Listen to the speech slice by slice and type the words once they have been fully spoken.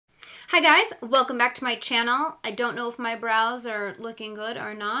Hi guys, welcome back to my channel. I don't know if my brows are looking good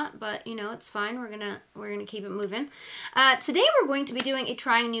or not, but you know, it's fine. We're gonna keep it moving. Today we're going to be doing a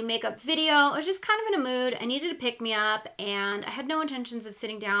trying new makeup video. I was just kind of in a mood. I needed to pick me up and I had no intentions of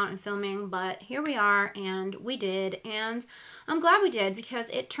sitting down and filming, but here we are and we did, and I'm glad we did because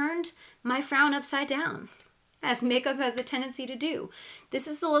it turned my frown upside down, as makeup has a tendency to do. This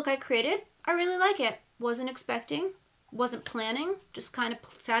is the look I created. I really like it. Wasn't expecting. Wasn't planning, just kind of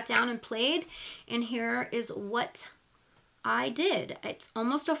sat down and played, and here is what I did. It's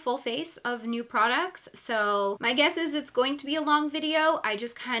almost a full face of new products, so my guess is it's going to be a long video.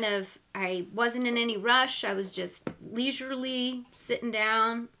 I wasn't in any rush. I was just leisurely sitting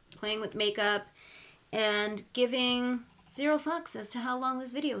down, playing with makeup, and giving zero fucks as to how long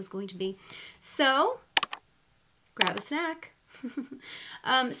this video is going to be. So, grab a snack.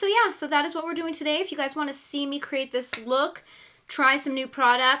 So that is what we're doing today. If you guys want to see me create this look, try some new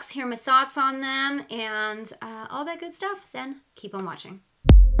products, hear my thoughts on them, and all that good stuff, then keep on watching.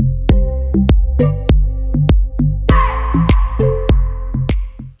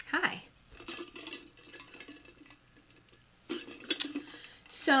 Hi.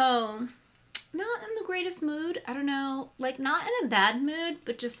 So, not in the greatest mood. I don't know, like not in a bad mood,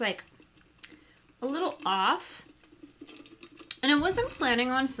 but just like a little off. And I wasn't planning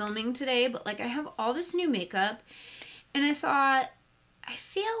on filming today, but like I have all this new makeup and I thought, I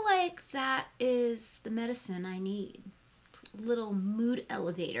feel like that is the medicine I need. A little mood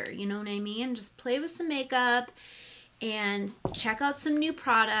elevator, you know what I mean? Just play with some makeup and check out some new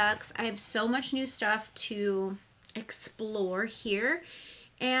products. I have so much new stuff to explore here.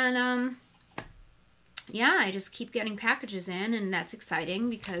 And yeah, I just keep getting packages in, and that's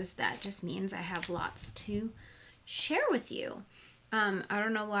exciting because that just means I have lots to share with you. I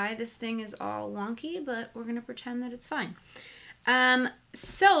don't know why this thing is all wonky, but we're gonna pretend that it's fine.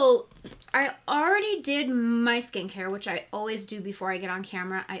 So I already did my skincare, which I always do before I get on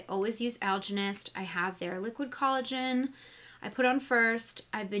camera. I always use Algenist. I have their liquid collagen I put on first.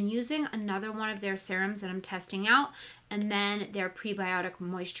 I've been using another one of their serums that I'm testing out, and then their prebiotic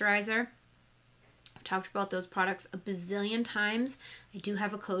moisturizer. I've talked about those products a bazillion times. I do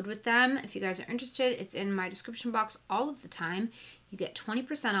have a code with them. If you guys are interested, it's in my description box all of the time. You get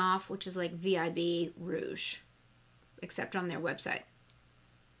 20% off, which is like VIB Rouge, except on their website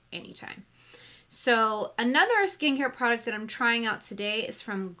anytime. So another skincare product that I'm trying out today is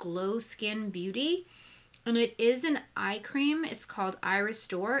from Glow Skin Beauty, and it is an eye cream. It's called Eye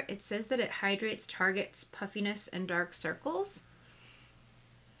Restore. It says that it hydrates, targets puffiness, and dark circles.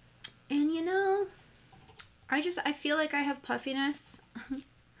 And you know, I feel like I have puffiness.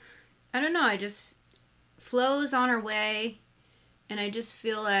 I don't know, I just flows on her way, and I just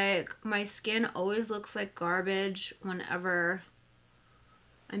feel like my skin always looks like garbage whenever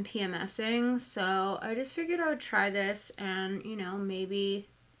I'm PMSing. So I just figured I would try this, and you know, maybe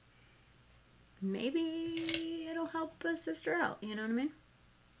it'll help a sister out, you know what I mean?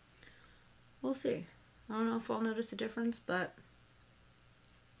 We'll see. I don't know if I'll notice a difference, but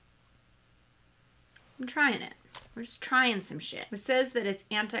I'm trying it. We're just trying some shit. It says that it's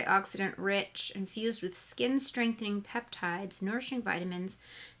antioxidant rich, infused with skin strengthening peptides, nourishing vitamins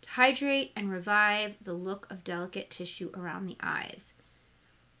to hydrate and revive the look of delicate tissue around the eyes,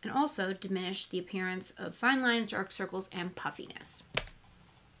 and also diminish the appearance of fine lines, dark circles, and puffiness.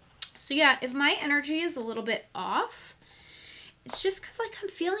 So yeah, if my energy is a little bit off, it's just because like I'm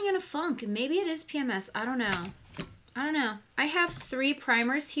feeling in a funk, and maybe it is PMS. I don't know. I have 3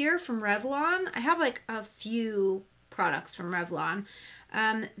 primers here from Revlon. I have like a few products from Revlon.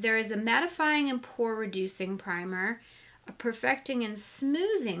 There is a mattifying and pore reducing primer, a perfecting and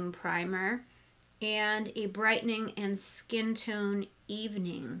smoothing primer, and a brightening and skin tone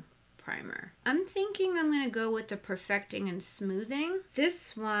evening primer. I'm thinking I'm going to go with the perfecting and smoothing.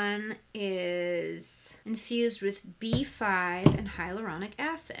 This one is infused with B5 and hyaluronic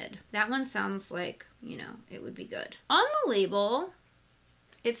acid. That one sounds like, you know, it would be good. On the label,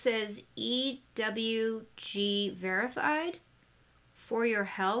 it says EWG verified for your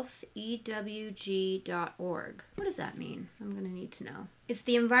health, EWG.org. What does that mean? I'm going to need to know. It's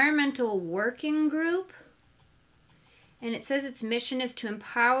the Environmental Working Group. And it says its mission is to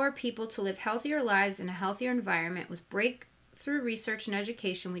empower people to live healthier lives in a healthier environment. With breakthrough research and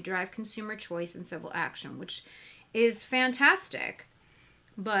education, we drive consumer choice and civil action, which is fantastic.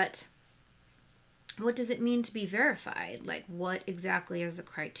 But what does it mean to be verified? Like, what exactly is the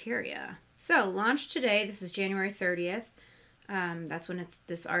criteria? So, launched today. This is January 30th. That's when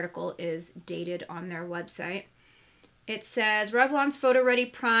this article is dated on their website. It says Revlon's Photo Ready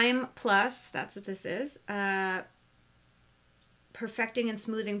Prime Plus. That's what this is. Perfecting and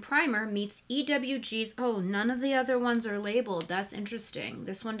Smoothing Primer meets EWG's... Oh, none of the other ones are labeled. That's interesting.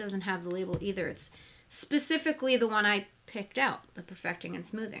 This one doesn't have the label either. It's specifically the one I picked out, the Perfecting and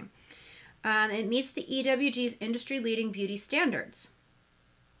Smoothing. It meets the EWG's industry-leading beauty standards.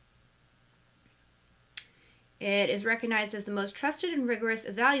 It is recognized as the most trusted and rigorous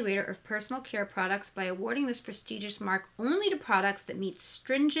evaluator of personal care products by awarding this prestigious mark only to products that meet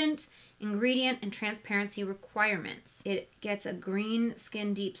stringent ingredient and transparency requirements. It gets a green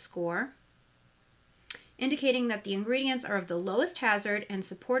skin deep score, indicating that the ingredients are of the lowest hazard and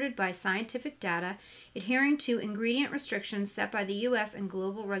supported by scientific data, adhering to ingredient restrictions set by the U.S. and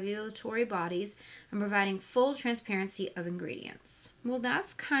global regulatory bodies, and providing full transparency of ingredients. Well,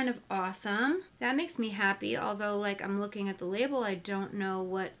 that's kind of awesome. That makes me happy, although, like, I'm looking at the label, I don't know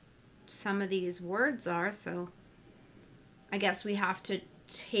what some of these words are, so I guess we have to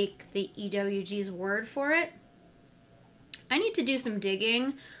take the EWG's word for it. I need to do some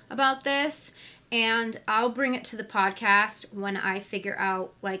digging about this, and I'll bring it to the podcast when I figure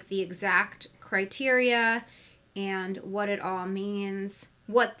out, like, the exact criteria and what it all means,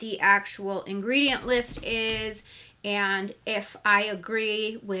 what the actual ingredient list is, and if I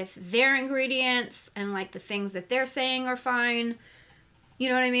agree with their ingredients and, like, the things that they're saying are fine. You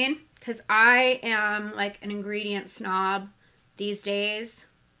know what I mean? Because I am, like, an ingredient snob these days.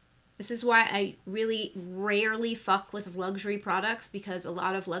 This is why I really rarely fuck with luxury products, because a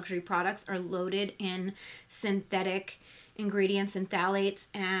lot of luxury products are loaded in synthetic ingredients and phthalates.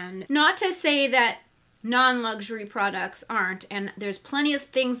 And not to say that non-luxury products aren't, and there's plenty of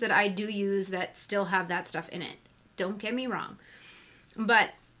things that I do use that still have that stuff in it. Don't get me wrong.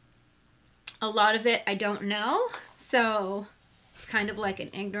 But a lot of it I don't know, so it's kind of like an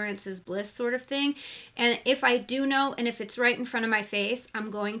ignorance is bliss sort of thing. And if I do know, and if it's right in front of my face,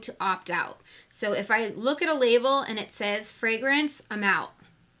 I'm going to opt out. So if I look at a label and it says fragrance, I'm out.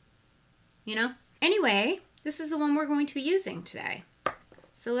 You know? Anyway, this is the one we're going to be using today.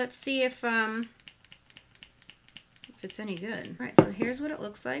 So let's see if it's any good. All right, so here's what it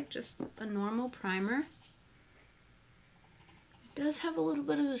looks like. Just a normal primer. It does have a little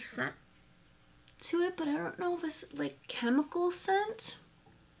bit of a scent to it, but I don't know if it's like chemical scent.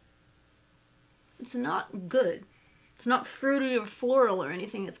 It's not good. It's not fruity or floral or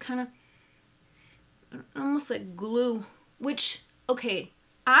anything. It's kind of almost like glue, which, okay,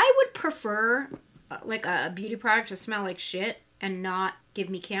 I would prefer like a beauty product to smell like shit and not give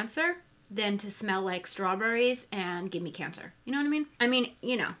me cancer than to smell like strawberries and give me cancer. You know what I mean? I mean,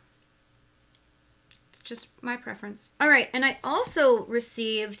 you know, it's just my preference. All right, and I also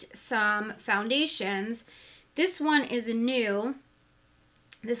received some foundations. This one is new.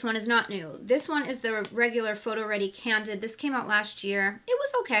 This one is not new. This one is the regular Photo Ready Candid. This came out last year. It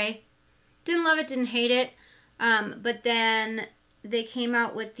was okay. Didn't love it, didn't hate it. But then they came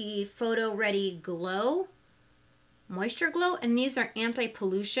out with the Photo Ready Glow, Moisture Glow, and these are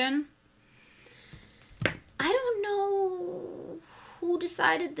anti-pollution. I don't know who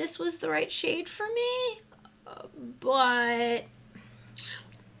decided this was the right shade for me, but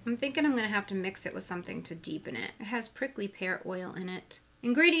I'm thinking I'm going to have to mix it with something to deepen it. It has prickly pear oil in it.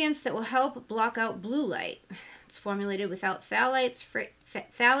 Ingredients that will help block out blue light. It's formulated without phthalates,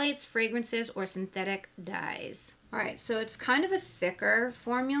 fragrances, or synthetic dyes. Alright, so it's kind of a thicker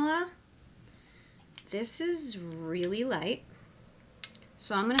formula. This is really light.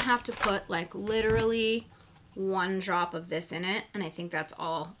 So I'm going to have to put like literally 1 drop of this in it, and I think that's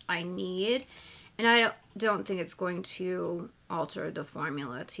all I need. And I don't think it's going to alter the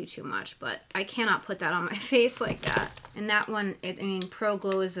formula too much, but I cannot put that on my face like that. And that one, I mean, Pro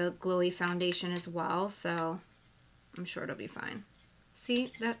Glow is a glowy foundation as well, so I'm sure it'll be fine. See,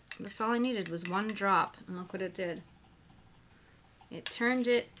 that's all I needed was 1 drop, and look what it did. It turned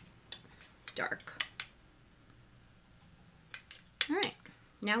it dark. All right,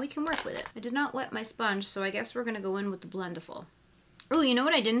 now we can work with it. I did not wet my sponge, so I guess we're gonna go in with the Blendiful. Oh, you know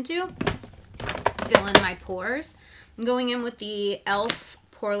what I didn't do? Fill in my pores. I'm going in with the e.l.f.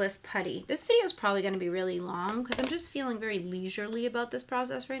 Poreless Putty. This video is probably going to be really long because I'm just feeling very leisurely about this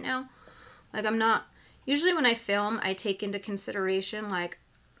process right now. Like, I'm not... Usually when I film, I take into consideration, like,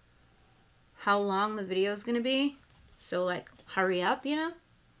 how long the video is going to be. So, like, hurry up, you know?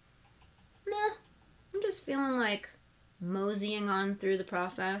 Nah. I'm just feeling like moseying on through the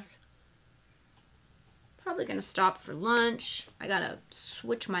process. Probably going to stop for lunch. I got to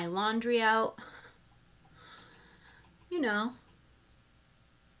switch my laundry out. You know,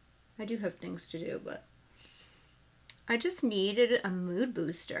 I do have things to do, but I just needed a mood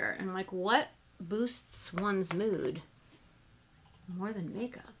booster. And like, what boosts one's mood more than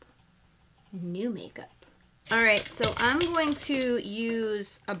makeup? New makeup. All right, so I'm going to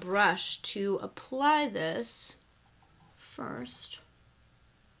use a brush to apply this first.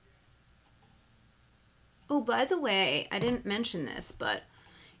 Oh, by the way, I didn't mention this, but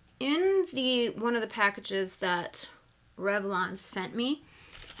in one of the packages that Revlon sent me,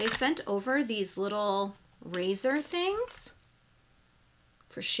 they sent over these little razor things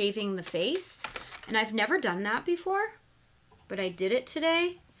for shaving the face. And I've never done that before, but I did it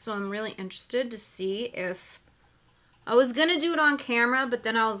today. So I'm really interested to see if I was gonna do it on camera, but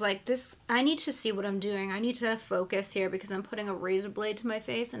then I was like, I need to see what I'm doing. I need to focus here because I'm putting a razor blade to my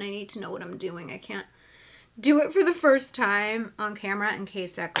face and I need to know what I'm doing. I can't do it for the first time on camera in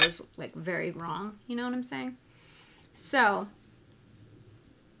case that goes like very wrong. You know what I'm saying? So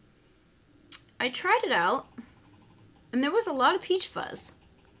I tried it out and there was a lot of peach fuzz.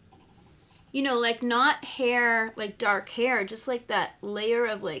 You know, like not hair, like dark hair, just like that layer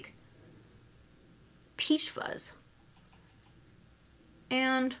of like peach fuzz.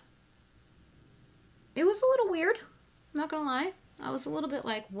 And it was a little weird, I'm not gonna lie. I was a little bit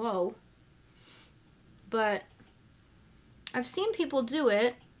like, whoa. But I've seen people do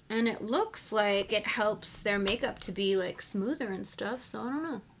it and it looks like it helps their makeup to be like smoother and stuff, so I don't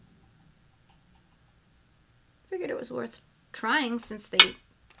know. Figured it was worth trying since they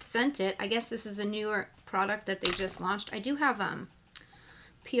sent it. I guess this is a newer product that they just launched. I do have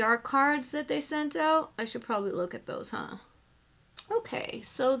PR cards that they sent out. I should probably look at those, huh? Okay,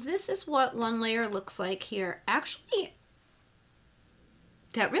 so this is what one layer looks like here. Actually,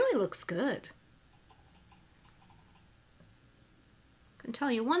 that really looks good. I can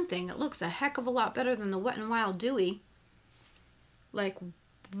tell you one thing, it looks a heck of a lot better than the Wet n Wild Dewy. Like,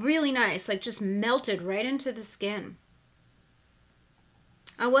 really nice, like just melted right into the skin.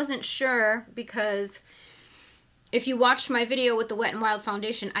 I wasn't sure because if you watched my video with the Wet n Wild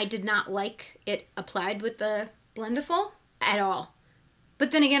foundation, I did not like it applied with the Blendiful at all.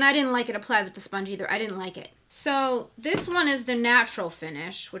 But then again, I didn't like it applied with the sponge either. I didn't like it. So this one is the natural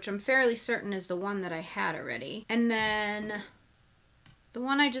finish, which I'm fairly certain is the one that I had already. And then the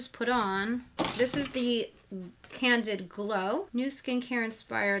one I just put on, this is the Candid Glow, new skincare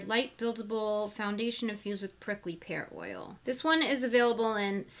inspired light buildable foundation infused with prickly pear oil. This one is available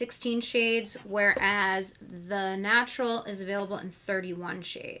in 16 shades, whereas the natural is available in 31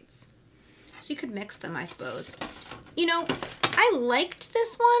 shades. So you could mix them, I suppose. You know, I liked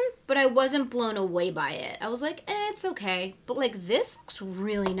this one, but I wasn't blown away by it. I was like, it's okay. But like, this looks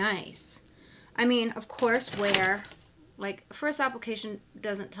really nice. I mean, of course, like, first application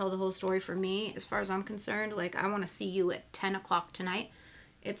doesn't tell the whole story for me, as far as I'm concerned. Like, I want to see you at 10 o'clock tonight.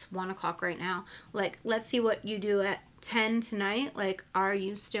 It's 1 o'clock right now. Like, let's see what you do at 10 tonight. Like, are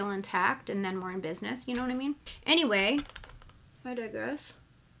you still intact? And then we're in business. You know what I mean? Anyway, I digress.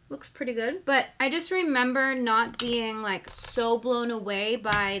 Looks pretty good. But I just remember not being, like, so blown away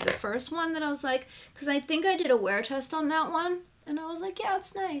by the first one that I was like, because I think I did a wear test on that one. And I was like, yeah,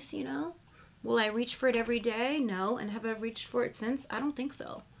 it's nice, you know? Will I reach for it every day? No. And have I reached for it since? I don't think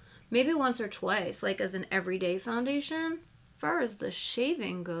so. Maybe once or twice, like as an everyday foundation. As far as the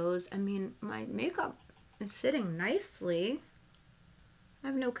shaving goes, I mean, my makeup is sitting nicely. I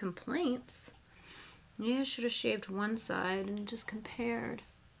have no complaints. Maybe I should have shaved one side and just compared.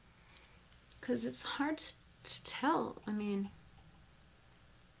 Because it's hard to tell. I mean,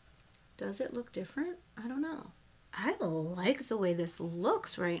 does it look different? I don't know. I like the way this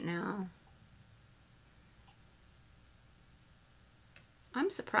looks right now. I'm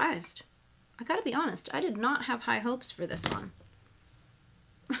surprised. I gotta be honest, I did not have high hopes for this one.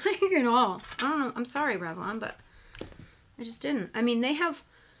 At all. I don't know. I'm sorry, Revlon, but I just didn't. I mean, they have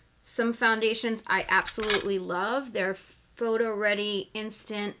some foundations I absolutely love. They're photo ready,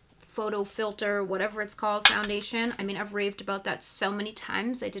 instant photo filter, whatever it's called, foundation. I mean, I've raved about that so many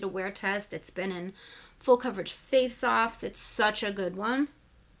times. I did a wear test. It's been in full coverage face-offs. It's such a good one.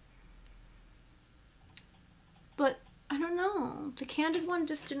 But I don't know. The Candid one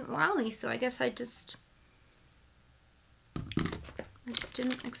just didn't wow me, so I guess I just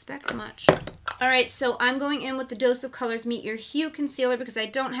didn't expect much. Alright, so I'm going in with the Dose of Colors Meet Your Hue concealer because I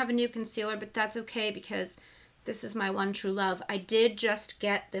don't have a new concealer, but that's okay because this is my one true love. I did just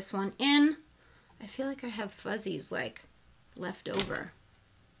get this one in. I feel like I have fuzzies, like, left over.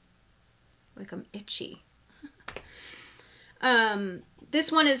 Like I'm itchy. This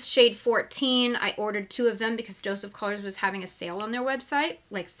one is shade 14. I ordered 2 of them because Dose of Colors was having a sale on their website,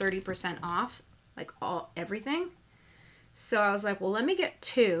 like 30% off, like everything. So I was like, well, let me get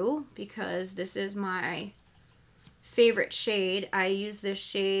 2 because this is my favorite shade. I use this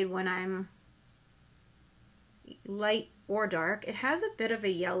shade when I'm light or dark. It has a bit of a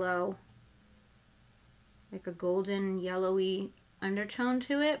yellow like a golden yellowy undertone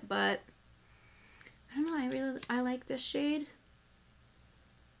to it, but I don't know, I like this shade.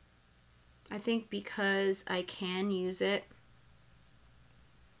 I think because I can use it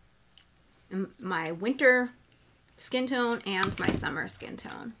in my winter skin tone and my summer skin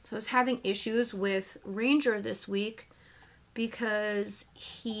tone. So I was having issues with Ranger this week because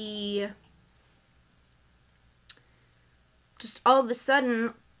he just all of a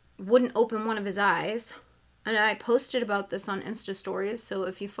sudden wouldn't open one of his eyes. And I posted about this on Insta stories, so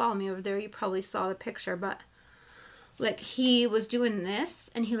if you follow me over there, you probably saw the picture, but like he was doing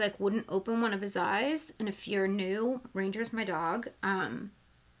this and he like wouldn't open one of his eyes. And if you're new, Ranger's my dog.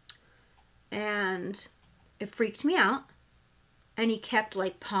 And it freaked me out. And he kept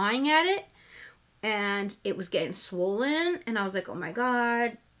like pawing at it and it was getting swollen. And I was like, oh my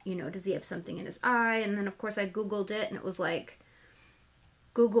God, you know, does he have something in his eye? And then of course I Googled it and it was like,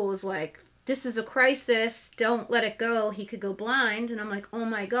 Google was like, this is a crisis. Don't let it go. He could go blind. And I'm like, oh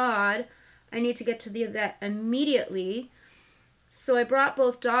my God. I need to get to the vet immediately. So I brought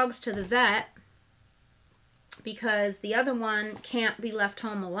both dogs to the vet because the other one can't be left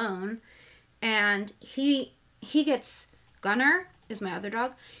home alone. And he gets, Gunner is my other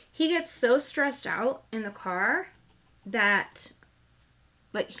dog, he gets so stressed out in the car that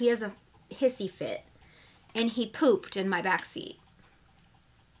like he has a hissy fit and he pooped in my back seat.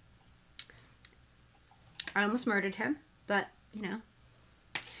 I almost murdered him, but you know.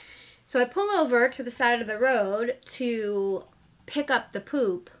 So I pull over to the side of the road to pick up the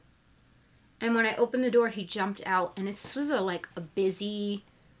poop. And when I opened the door, he jumped out. And this was like a busy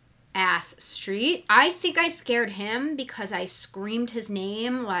ass street. I think I scared him because I screamed his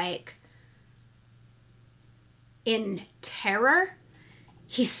name like in terror.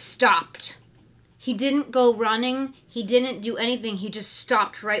 He stopped. He didn't go running. He didn't do anything. He just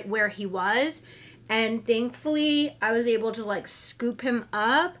stopped right where he was. And thankfully, I was able to like scoop him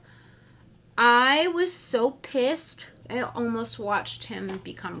up. I was so pissed. I almost watched him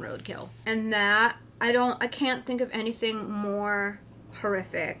become roadkill. And that, I can't think of anything more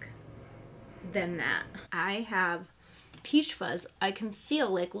horrific than that. I have peach fuzz. I can feel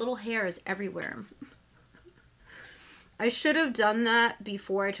like little hairs everywhere. I should have done that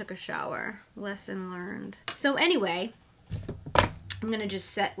before I took a shower. Lesson learned. So anyway, I'm gonna just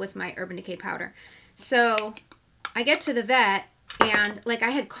set with my Urban Decay powder. So I get to the vet and like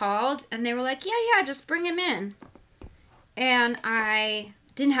I had called and they were like, yeah, just bring him in. And I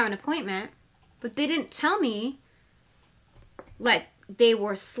didn't have an appointment, but they didn't tell me, like they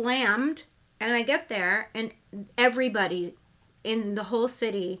were slammed. And I get there and everybody in the whole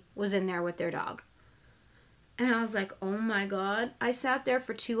city was in there with their dog. And I was like, oh my God. I sat there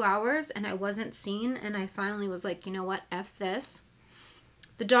for 2 hours and I wasn't seen. And I finally was like, you know what? F this.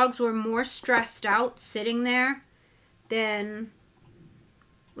 The dogs were more stressed out sitting there than,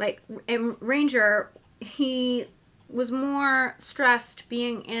 like, and Ranger, he was more stressed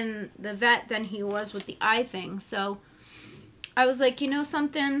being in the vet than he was with the eye thing. So I was like, you know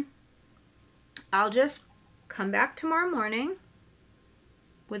something? I'll just come back tomorrow morning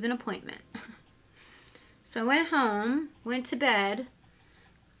with an appointment. So I went home, went to bed,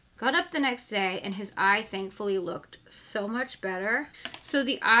 got up the next day, and his eye thankfully looked so much better. So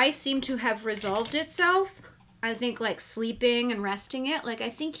the eye seemed to have resolved itself. I think like sleeping and resting it. Like I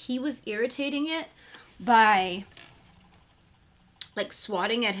think he was irritating it by like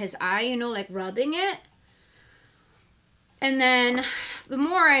swatting at his eye, you know, like rubbing it. And then the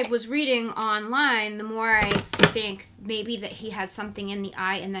more I was reading online, the more I think maybe that he had something in the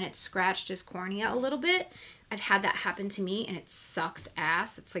eye and then it scratched his cornea a little bit. I've had that happen to me and it sucks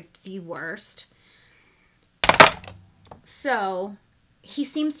ass. It's like the worst. So he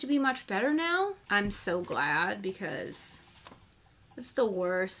seems to be much better now. I'm so glad because it's the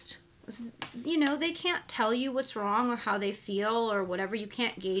worst. You know, they can't tell you what's wrong or how they feel or whatever. You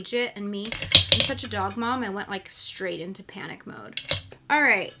can't gauge it. And me, I'm such a dog mom, I went like straight into panic mode. All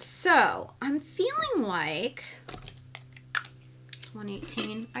right, so I'm feeling like it's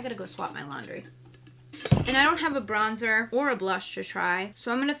 1:18. I gotta go swap my laundry. And I don't have a bronzer or a blush to try,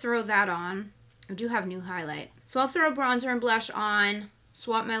 so I'm gonna throw that on. I do have new highlight. So I'll throw bronzer and blush on,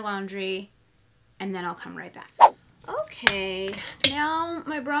 swap my laundry, and then I'll come right back. Okay, now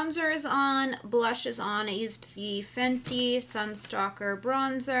my bronzer is on, blush is on. I used the Fenty Sunstalker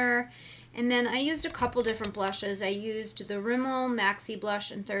bronzer, and then I used a couple different blushes. I used the Rimmel Maxi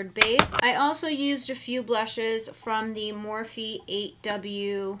Blush in Third Base. I also used a few blushes from the Morphe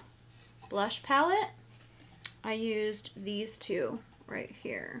 8W blush palette. I used these two right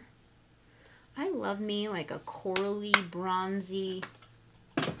here. I love me like a corally, bronzy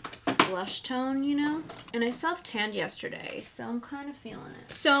blush tone, you know? And I self-tanned yesterday, so I'm kind of feeling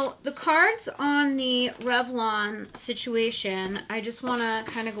it. So the cards on the Revlon situation, I just want to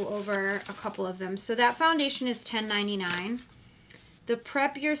kind of go over a couple of them. So that foundation is $10.99. The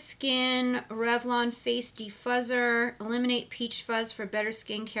Prep Your Skin Revlon Face Defuzzer, Eliminate Peach Fuzz for better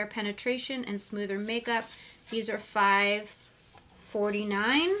skincare penetration and smoother makeup. These are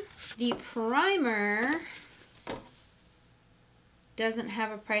 $5.49. The primer doesn't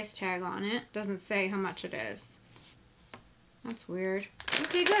have a price tag on it. Doesn't say how much it is. That's weird.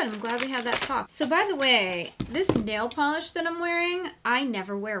 Okay, good. I'm glad we had that talk. So by the way, this nail polish that I'm wearing, I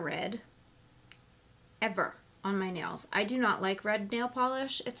never wear red. Ever. On my nails. I do not like red nail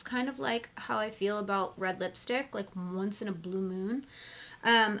polish. It's kind of like how I feel about red lipstick, like once in a blue moon.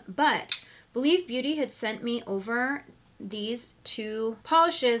 But Believe Beauty had sent me over these two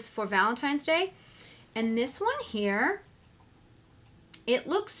polishes for Valentine's Day. And this one here, it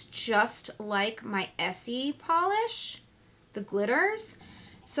looks just like my Essie polish, the glitters.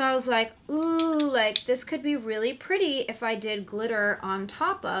 So I was like, ooh, like this could be really pretty if I did glitter on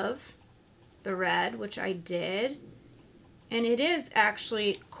top of the red, which I did, and it is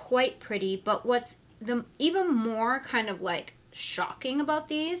actually quite pretty. But what's even more kind of like shocking about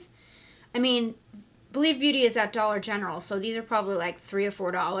these, I mean, Believe Beauty is at Dollar General, so these are probably like $3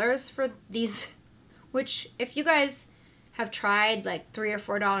 or $4 for these, which if you guys have tried like $3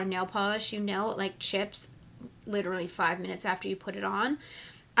 or $4 nail polish, you know it like chips literally 5 minutes after you put it on.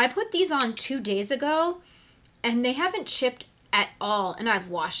 I put these on 2 days ago and they haven't chipped at all, and I've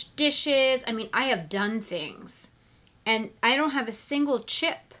washed dishes. I mean, I have done things and I don't have a single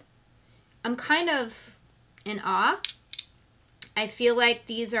chip. I'm kind of in awe. I feel like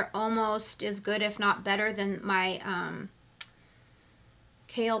these are almost as good, if not better, than my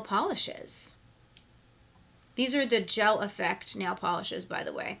Kale polishes. These are the Gel Effect nail polishes, by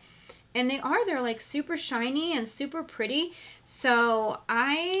the way. And they're like super shiny and super pretty. So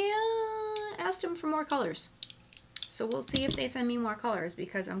I asked them for more colors. So we'll see if they send me more colors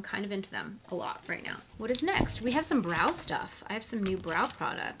because I'm kind of into them a lot right now. What is next? We have some brow stuff. I have some new brow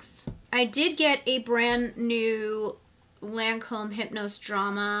products. I did get a brand new Lancome Hypnose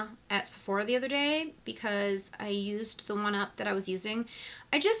Drama at Sephora the other day because I used the one up that I was using.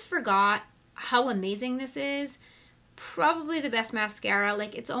 I just forgot how amazing this is. Probably the best mascara.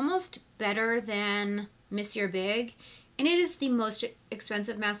 Like, it's almost better than Monsieur Big. And it is the most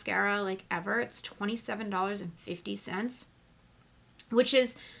expensive mascara like ever. It's $27.50, which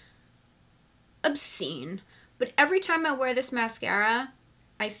is obscene. But every time I wear this mascara,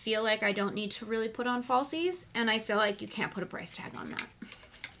 I feel like I don't need to really put on falsies, and I feel like you can't put a price tag on that.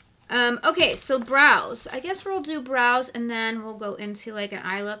 Okay, so brows. I guess we'll do brows, and then we'll go into like an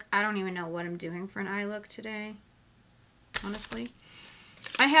eye look. I don't even know what I'm doing for an eye look today, honestly.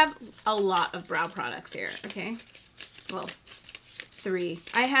 I have a lot of brow products here, okay? Well, 3.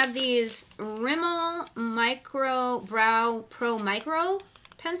 I have these Rimmel Micro Brow Pro Micro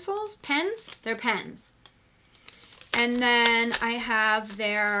pencils. Pens? They're pens. And then I have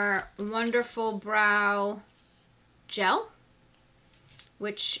their Wonderful Brow Gel,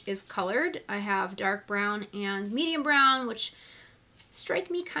 which is colored. I have dark brown and medium brown, which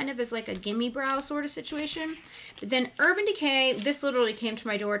strike me kind of as like a gimme brow sort of situation. But then Urban Decay, this literally came to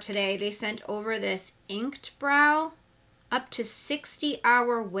my door today. They sent over this inked brow, up to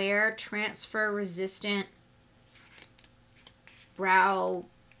 60-hour wear, transfer resistant brow,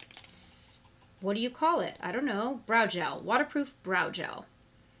 what do you call it? I don't know. Brow gel. Waterproof brow gel.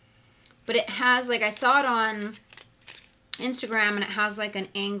 But it has, like, I saw it on Instagram, and it has, like, an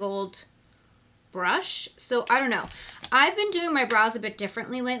angled brush. So, I don't know. I've been doing my brows a bit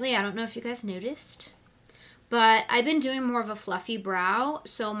differently lately. I don't know if you guys noticed. But I've been doing more of a fluffy brow.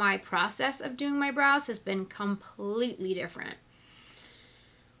 So, my process of doing my brows has been completely different.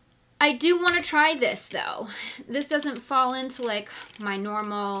 I do want to try this though. This doesn't fall into like my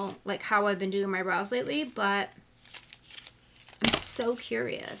normal, like how I've been doing my brows lately, but I'm so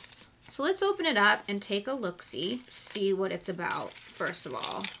curious. So let's open it up and take a look-see, see what it's about, first of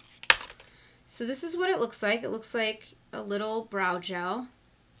all. So this is what it looks like. It looks like a little brow gel,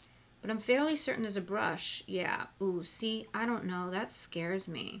 but I'm fairly certain there's a brush. Yeah, ooh, see, I don't know, that scares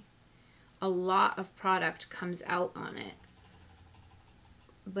me. A lot of product comes out on it.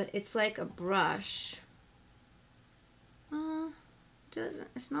 But it's like a brush.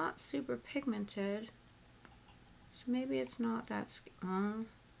 It's not super pigmented. So maybe it's not that, I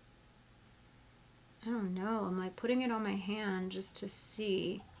don't know. I'm like putting it on my hand just to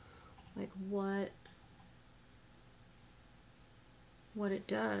see like what it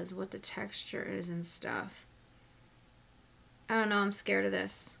does, what the texture is and stuff. I don't know, I'm scared of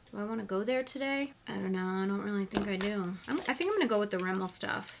this. Do I want to go there today? I don't know. I don't really think I do. I think I'm going to go with the Rimmel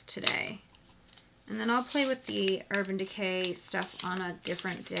stuff today. And then I'll play with the Urban Decay stuff on a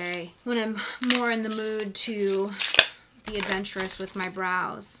different day when I'm more in the mood to be adventurous with my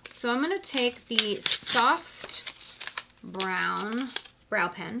brows. So I'm going to take the soft brown brow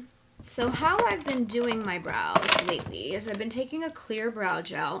pen. So how I've been doing my brows lately is I've been taking a clear brow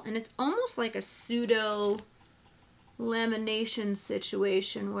gel, and it's almost like a pseudo lamination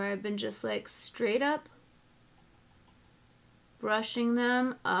situation where I've been just like straight up brushing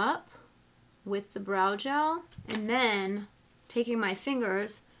them up with the brow gel, and then taking my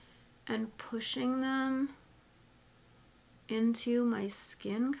fingers and pushing them into my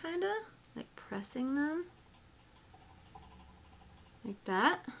skin, kind of like pressing them like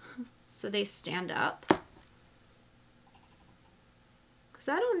that so they stand up. Because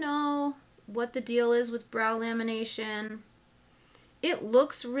I don't know what the deal is with brow lamination. It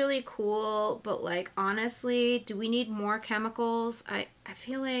looks really cool, but like honestly, do we need more chemicals? I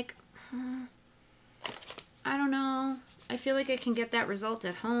feel like I don't know. I feel like I can get that result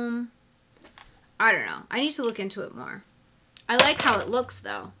at home. I don't know. I need to look into it more. I like how it looks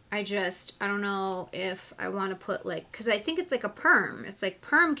though. I don't know if I want to put like, because I think it's like a perm. It's like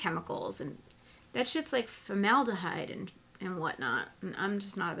perm chemicals, and that shit's like formaldehyde and whatnot. And I'm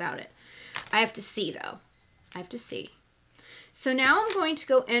just not about it. I have to see though. I have to see. So now I'm going to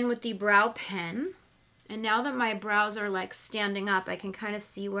go in with the brow pen. And now that my brows are like standing up, I can kind of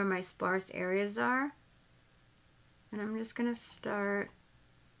see where my sparse areas are. And I'm just going to start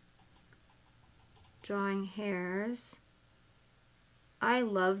drawing hairs. I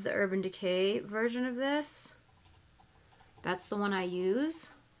love the Urban Decay version of this. That's the one I use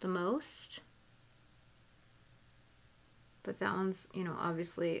the most. But that one's, you know,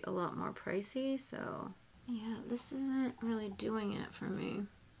 obviously a lot more pricey, so yeah, this isn't really doing it for me.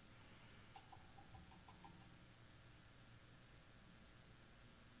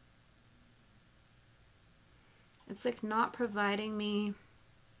 It's like not providing me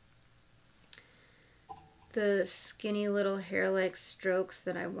the skinny little hair-like strokes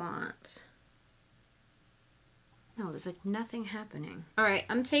that I want. No, there's like nothing happening. All right,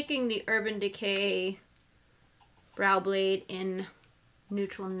 I'm taking the Urban Decay brow blade in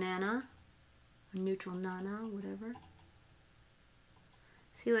Neutral Nana, whatever.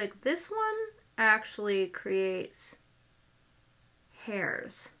 See, like this one actually creates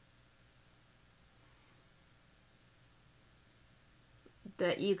hairs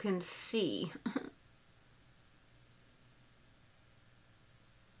that you can see.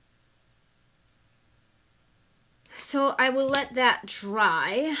 So I will let that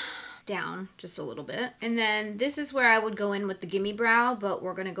dry down just a little bit. And then this is where I would go in with the Gimme Brow, but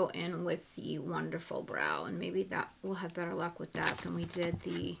we're going to go in with the Wonderful Brow. And maybe that we'll have better luck with that than we did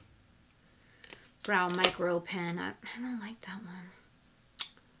the Brow Micro Pen. I don't like that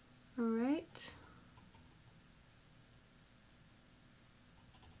one. Alright.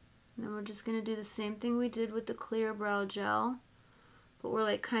 And then we're just going to do the same thing we did with the clear brow gel. But we're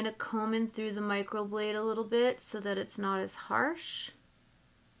like kind of combing through the microblade a little bit so that it's not as harsh.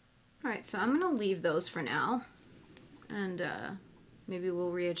 Alright, so I'm going to leave those for now. And maybe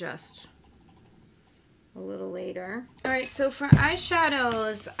we'll readjust a little later. Alright, so for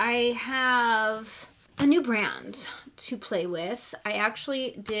eyeshadows, I have a new brand to play with. I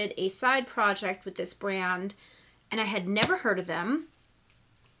actually did a side project with this brand, and I had never heard of them.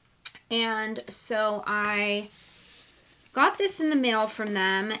 And so I got this in the mail from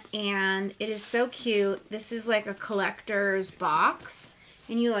them, and it is so cute. This is like a collector's box,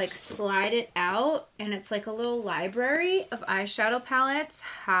 and you like slide it out, and it's like a little library of eyeshadow palettes.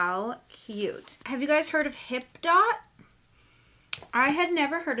 How cute. Have you guys heard of Hip Dot? I had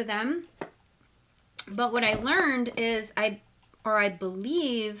never heard of them, but what I learned is I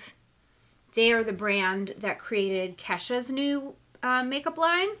believe they are the brand that created Kesha's new makeup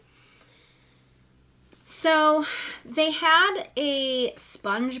line. So they had a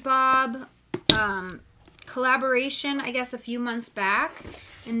SpongeBob collaboration, I guess, a few months back,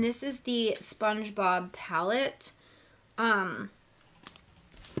 and this is the SpongeBob palette. But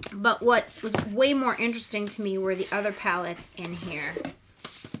what was way more interesting to me were the other palettes in here.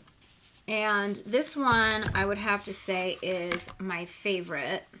 And this one, I would have to say, is my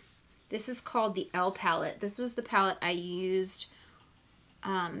favorite. This is called the L palette. This was the palette I used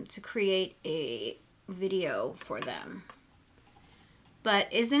to create a video for them. But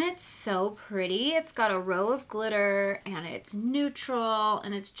isn't it so pretty? It's got a row of glitter, and it's neutral,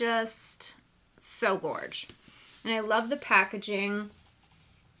 and it's just so gorge. And I love the packaging.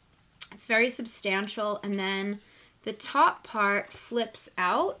 It's very substantial, and then the top part flips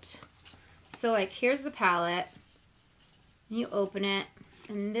out. So like here's the palette, you open it,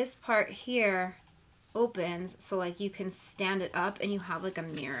 and this part here opens so like you can stand it up and you have like a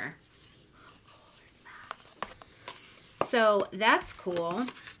mirror. How cool is that? So that's cool.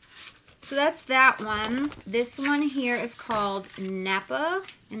 So that's that one. This one here is called Napa,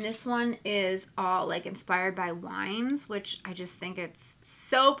 and this one is all like inspired by wines, which I just think it's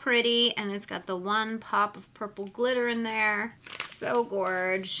so pretty, and it's got the one pop of purple glitter in there. So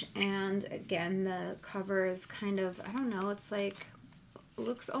gorge. And again, the cover is kind of, I don't know, it's like,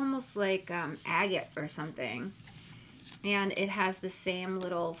 looks almost like agate or something. And it has the same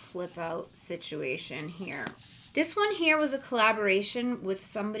little flip out situation here. This one here was a collaboration with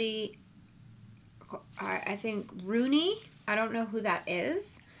somebody, I think Rooney. I don't know who that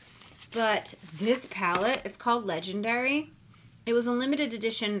is, but this palette, it's called Legendary. It was a limited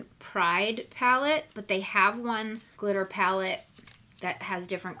edition Pride palette, but they have one glitter palette that has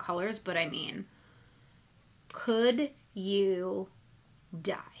different colors, but I mean, could you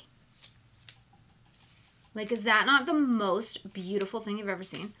die? Like, is that not the most beautiful thing you've ever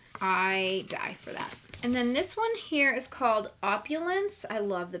seen? I die for that. And then this one here is called Opulence. I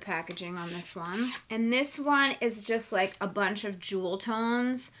love the packaging on this one. And this one is just like a bunch of jewel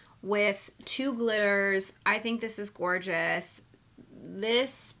tones with 2 glitters. I think this is gorgeous.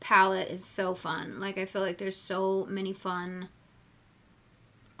 This palette is so fun. Like, I feel like there's so many fun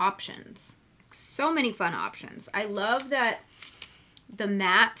options. So many fun options. I love that the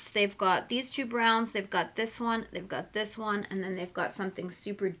mattes, they've got these 2 browns, they've got this one, they've got this one, and then they've got something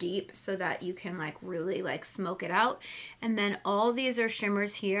super deep so that you can like really like smoke it out. And then all these are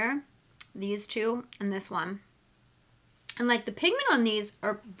shimmers here, these 2 and this one. And like the pigment on these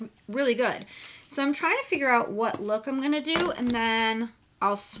are really good. So I'm trying to figure out what look I'm gonna do, and then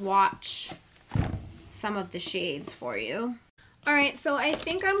I'll swatch some of the shades for you. All right, so I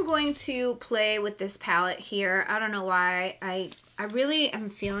think I'm going to play with this palette here. I don't know why. I really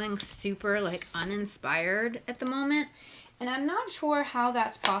am feeling super like uninspired at the moment. And I'm not sure how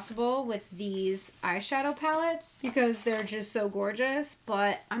that's possible with these eyeshadow palettes because they're just so gorgeous.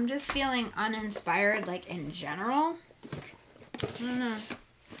 But I'm just feeling uninspired like in general. I don't know.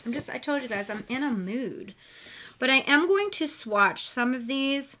 I told you guys, I'm in a mood. But I am going to swatch some of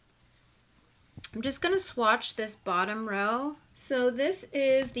these. I'm just going to swatch this bottom row. So this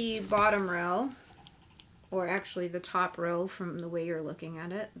is the bottom row, or actually the top row from the way you're looking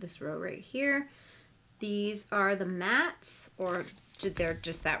at it. This row right here. These are the mattes, or they're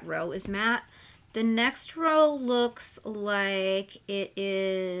just that row is matte. The next row looks like it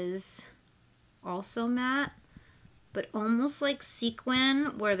is also matte, but almost like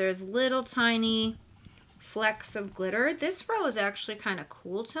sequin, where there's little tiny flecks of glitter. This row is actually kind of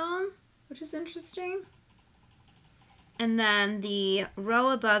cool tone, which is interesting. And then the row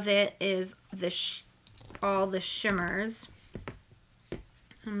above it is all the shimmers.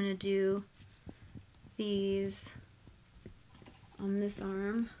 I'm going to do these on this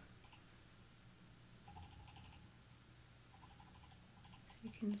arm. You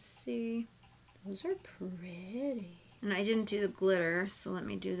can see those are pretty. And I didn't do the glitter, so let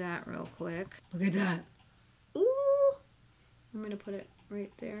me do that real quick. Look at that. Ooh! I'm going to put it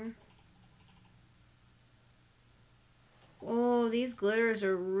right there. Oh, these glitters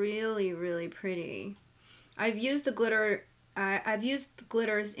are really, really pretty. I've used the glitter. I've used the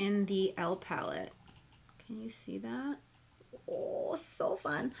glitters in the L palette. Can you see that? Oh, so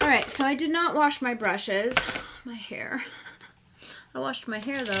fun. All right, so I did not wash my brushes, my hair. I washed my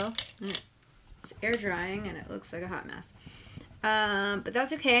hair though. It's air drying and it looks like a hot mess. But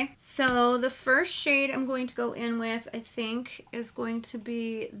that's okay. So the first shade I'm going to go in with, I think, is going to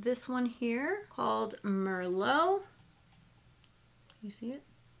be this one here called Merlot. You see it?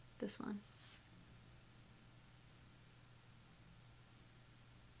 This one.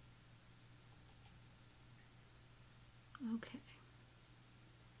 Okay.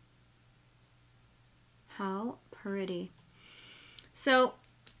 How pretty. So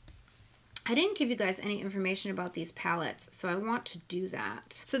I didn't give you guys any information about these palettes, so I want to do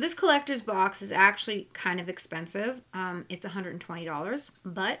that. So this collector's box is actually kind of expensive. It's $120,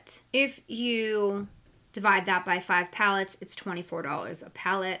 but if you divide that by 5 palettes, it's $24 a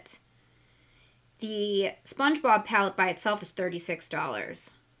palette. The SpongeBob palette by itself is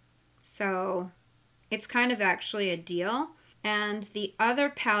 $36. So it's kind of actually a deal. And the other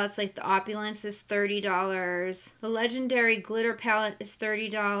palettes, like the Opulence, is $30. The Legendary Glitter palette is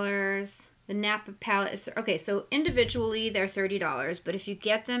 $30. The Napa palette is... Okay, so individually they're $30, but if you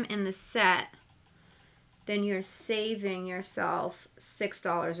get them in the set, then you're saving yourself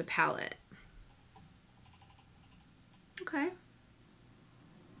 $6 a palette. Okay.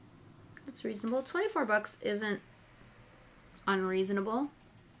 That's reasonable. 24 bucks isn't unreasonable.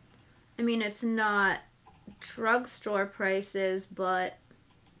 I mean, it's not drugstore prices, but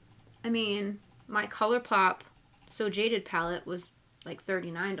I mean, my ColourPop So Jaded palette was like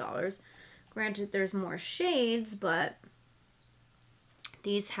 $39. Granted, there's more shades, but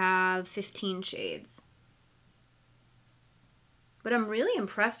these have 15 shades. But I'm really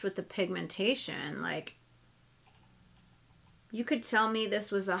impressed with the pigmentation. Like, you could tell me this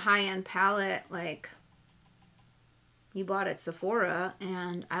was a high-end palette, like, you bought at Sephora,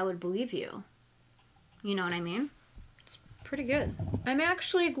 and I would believe you. You know what I mean? It's pretty good. I'm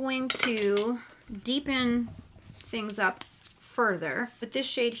actually going to deepen things up further with this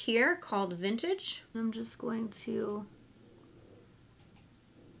shade here called Vintage. I'm just going to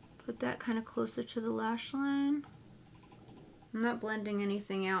put that kind of closer to the lash line. I'm not blending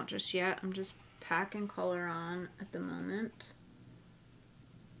anything out just yet. I'm just packing color on at the moment.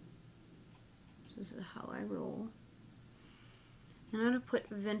 This is how I roll. And I'm going to put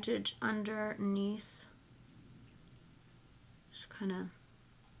Vintage underneath. Just kind of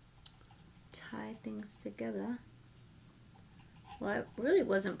tie things together. Well, I really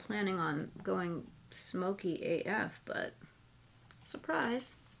wasn't planning on going smoky AF, but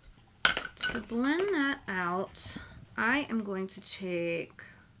surprise. To blend that out, I am going to take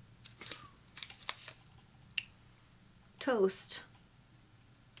Toast,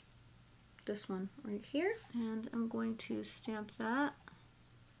 this one right here, and I'm going to stamp that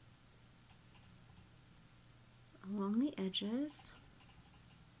along the edges.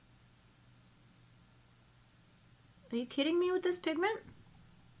 Are you kidding me with this pigment?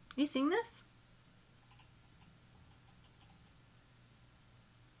 Are you seeing this?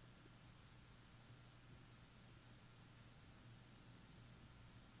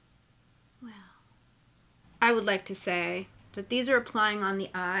 Wow. I would like to say that these are applying on the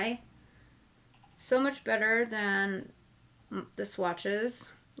eye so much better than the swatches.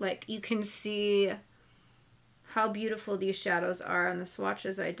 Like, you can see how beautiful these shadows are, and the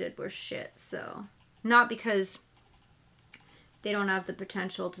swatches I did were shit. So, not because they don't have the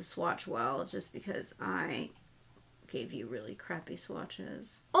potential to swatch well, just because I gave you really crappy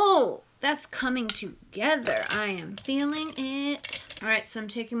swatches. Oh, that's coming together. I am feeling it. All right, so I'm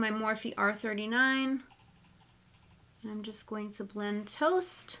taking my Morphe R39, and I'm just going to blend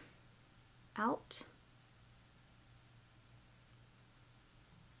Toast out.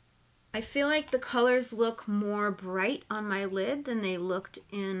 I feel like the colors look more bright on my lid than they looked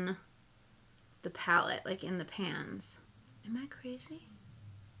in the palette, like in the pans. Am I crazy?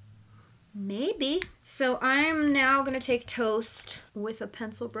 Maybe. So I'm now going to take Toast with a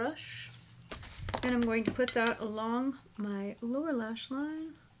pencil brush, and I'm going to put that along my lower lash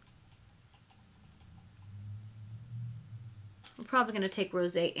line. We're probably going to take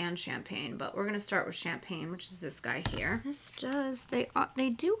Rosé and Champagne, but we're going to start with Champagne, which is this guy here. This does, they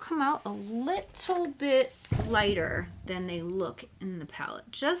do come out a little bit lighter than they look in the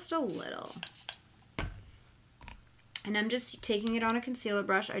palette. Just a little. And I'm just taking it on a concealer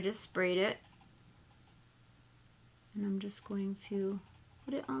brush. I just sprayed it. And I'm just going to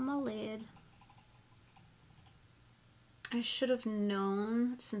put it on my lid. I should have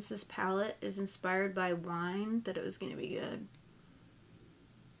known, since this palette is inspired by wine, that it was going to be good.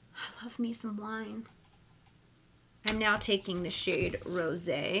 I love me some wine. I'm now taking the shade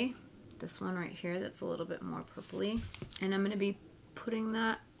Rosé, this one right here that's a little bit more purpley, and I'm going to be putting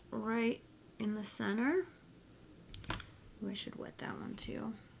that right in the center. Ooh, I should wet that one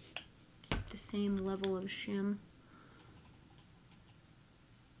too. Keep the same level of shim.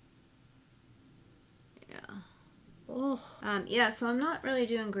 Yeah. Oh. Yeah, so I'm not really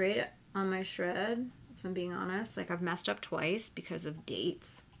doing great on my shred, if I'm being honest. Like, I've messed up twice because of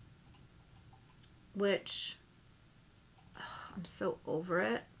dates. Which, I'm so over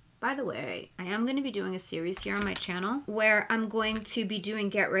it. By the way, I am going to be doing a series here on my channel where I'm going to be doing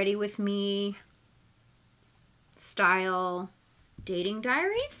Get Ready With Me style dating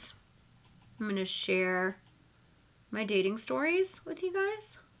diaries. I'm going to share my dating stories with you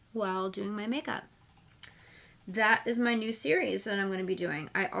guys while doing my makeup. That is my new series that I'm going to be doing.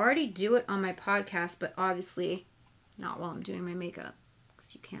 I already do it on my podcast, but obviously not while I'm doing my makeup,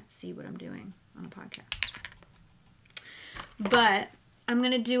 because you can't see what I'm doing on a podcast. But I'm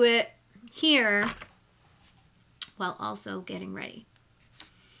going to do it here while also getting ready.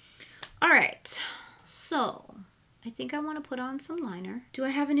 All right, so I think I want to put on some liner. Do I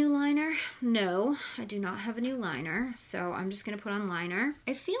have a new liner? No, I do not have a new liner, so I'm just going to put on liner.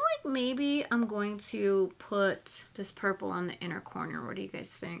 I feel like maybe I'm going to put this purple on the inner corner. What do you guys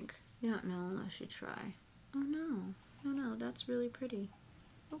think? You don't know unless you try. Oh no. I don't know, that's really pretty.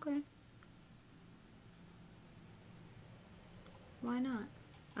 Okay. Why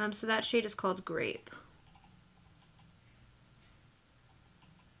not? So that shade is called Grape.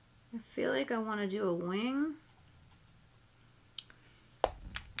 I feel like I want to do a wing.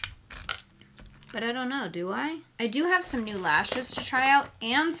 But I don't know, do I? I do have some new lashes to try out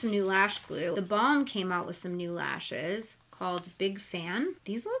and some new lash glue. The Balm came out with some new lashes called Big Fan.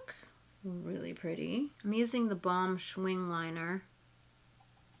 These look really pretty. I'm using the Balm Schwing Liner.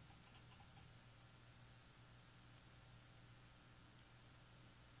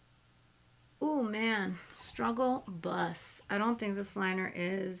 Oh man, struggle bus. I don't think this liner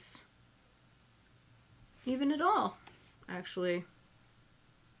is even at all, actually.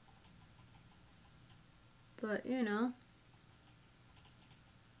 But, you know,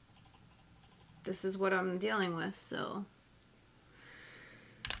 this is what I'm dealing with, so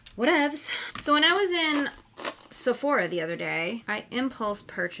whatevs. So when I was in Sephora the other day, I impulse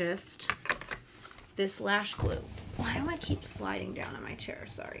purchased this lash glue. Why do I keep sliding down on my chair?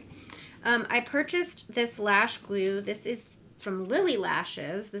 Sorry. I purchased this lash glue. This is from Lily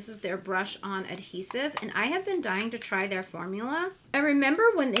Lashes. This is their brush-on adhesive, and I have been dying to try their formula. I remember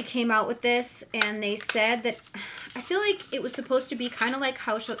when they came out with this, and they said that, I feel like it was supposed to be kind of like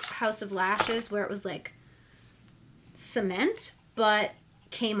House of Lashes, where it was like cement, but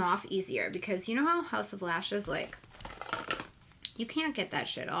came off easier, because you know how House of Lashes, like, you can't get that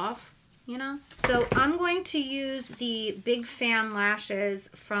shit off, you know? So I'm going to use the Big Fan lashes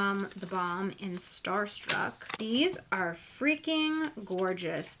from the Balm in Starstruck. These are freaking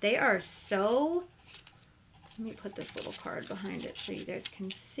gorgeous. They are so, let me put this little card behind it so you guys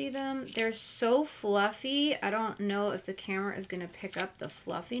can see them. They're so fluffy. I don't know if the camera is going to pick up the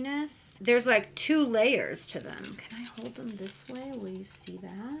fluffiness. There's like 2 layers to them. Can I hold them this way? Will you see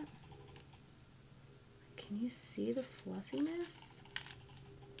that? Can you see the fluffiness?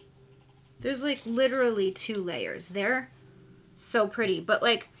 There's like literally 2 layers. They're so pretty, but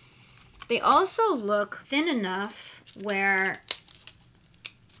like they also look thin enough where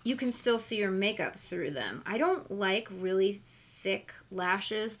you can still see your makeup through them. I don't like really thick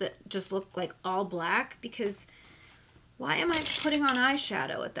lashes that just look like all black, because why am I putting on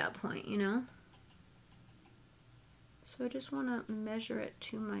eyeshadow at that point, you know? So I just want to measure it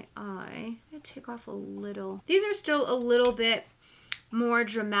to my eye. I take off a little. These are still a little bit more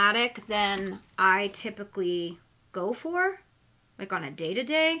dramatic than I typically go for, like on a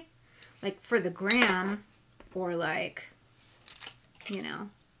day-to-day, like for the gram or like, you know,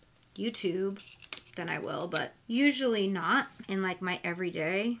 YouTube, then I will, but usually not in like my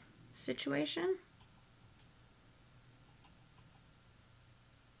everyday situation.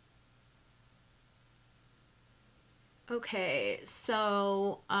 Okay,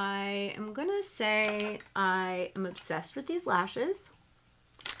 so I am gonna say I am obsessed with these lashes.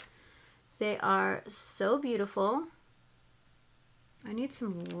 They are so beautiful. I need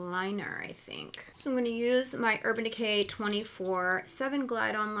some liner, I think. So I'm going to use my Urban Decay 24/7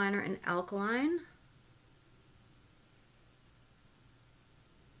 Glide On Liner in Alkaline.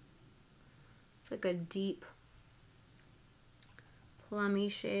 It's like a deep plummy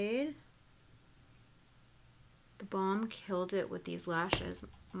shade. The Balm killed it with these lashes.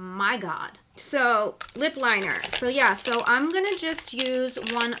 My God. So, lip liner. So yeah, so I'm going to just use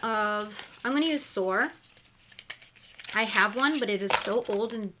I'm going to use Soar. I have one, but it is so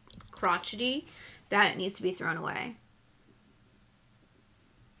old and crotchety that it needs to be thrown away.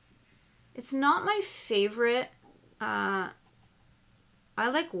 It's not my favorite. I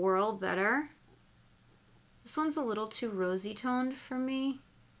like Whirl better. This one's a little too rosy toned for me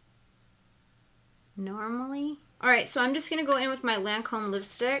normally. Alright, so I'm just going to go in with my Lancome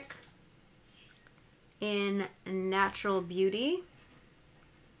lipstick in Natural Beauty.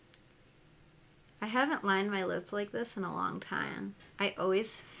 I haven't lined my lips like this in a long time. I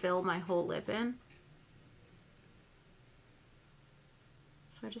always fill my whole lip in.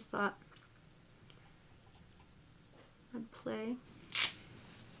 So I just thought I'd play.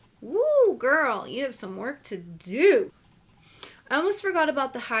 Woo, girl, you have some work to do. I almost forgot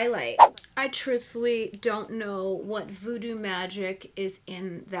about the highlight. I truthfully don't know what voodoo magic is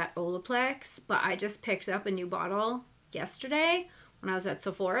in that Olaplex, but I just picked up a new bottle yesterday when I was at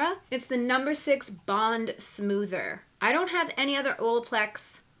Sephora. It's the No. 6 Bond Smoother. I don't have any other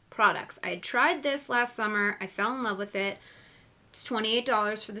Olaplex products. I had tried this last summer. I fell in love with it. It's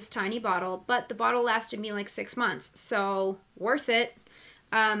 $28 for this tiny bottle, but the bottle lasted me like 6 months, so worth it.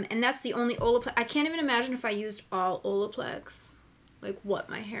 And that's the only Olaplex. I can't even imagine if I used all Olaplex, like what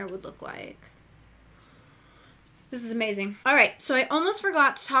my hair would look like. This is amazing. All right, so I almost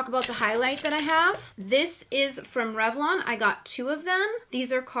forgot to talk about the highlight that I have. This is from Revlon. I got 2 of them.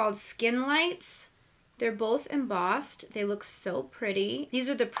 These are called Skin Lights. They're both embossed. They look so pretty. These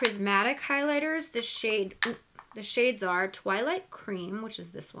are the prismatic highlighters. The shades are Twilight Cream, which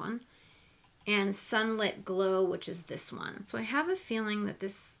is this one, and Sunlit Glow, which is this one. So I have a feeling that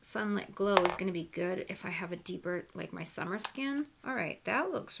this Sunlit Glow is going to be good if I have a deeper, like my summer skin. All right,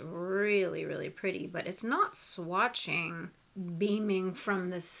 that looks really, really pretty, but it's not swatching, beaming from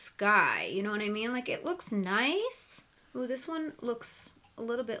the sky. You know what I mean? Like, it looks nice. Ooh, this one looks a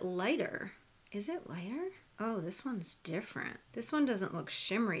little bit lighter. Is it lighter? Oh, this one's different. This one doesn't look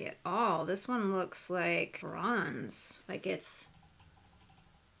shimmery at all. This one looks like bronze. Like it's...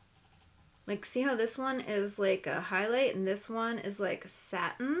 Like, see how this one is like a highlight and this one is like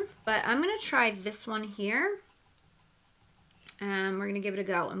satin? But I'm going to try this one here. And we're going to give it a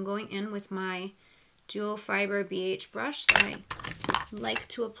go. I'm going in with my dual fiber BH brush that I like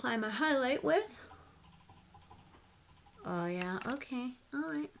to apply my highlight with. Oh yeah, okay.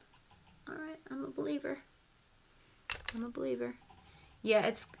 Alright. Alright, I'm a believer. I'm a believer. Yeah,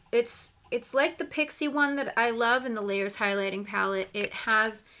 it's like the Pixie one that I love in the Layers highlighting palette.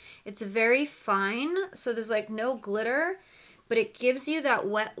 It's very fine, so there's like no glitter, but it gives you that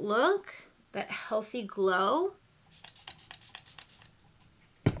wet look, that healthy glow.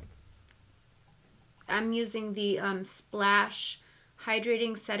 I'm using the Splash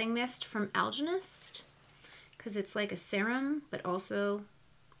Hydrating Setting Mist from Algenist because it's like a serum, but also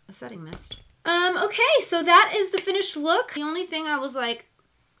a setting mist. Okay, so that is the finished look. The only thing I was like,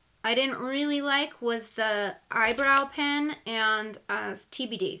 I didn't really like was the eyebrow pen and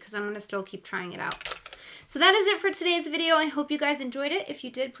TBD, because I'm going to still keep trying it out. So that is it for today's video. I hope you guys enjoyed it. If you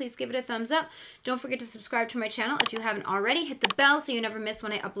did, please give it a thumbs up. Don't forget to subscribe to my channel if you haven't already. Hit the bell so you never miss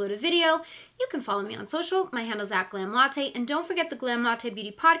when I upload a video. You can follow me on social. My handle's @GLAM_LATTE. And don't forget the Glam Latte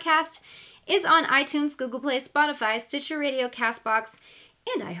Beauty Podcast is on iTunes, Google Play, Spotify, Stitcher Radio, CastBox,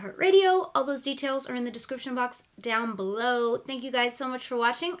 and iHeartRadio. All those details are in the description box down below. Thank you guys so much for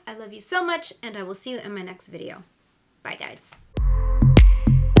watching. I love you so much, and I will see you in my next video. Bye, guys.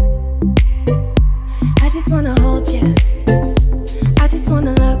 I just wanna hold you. I just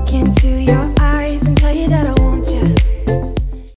wanna look into your eyes.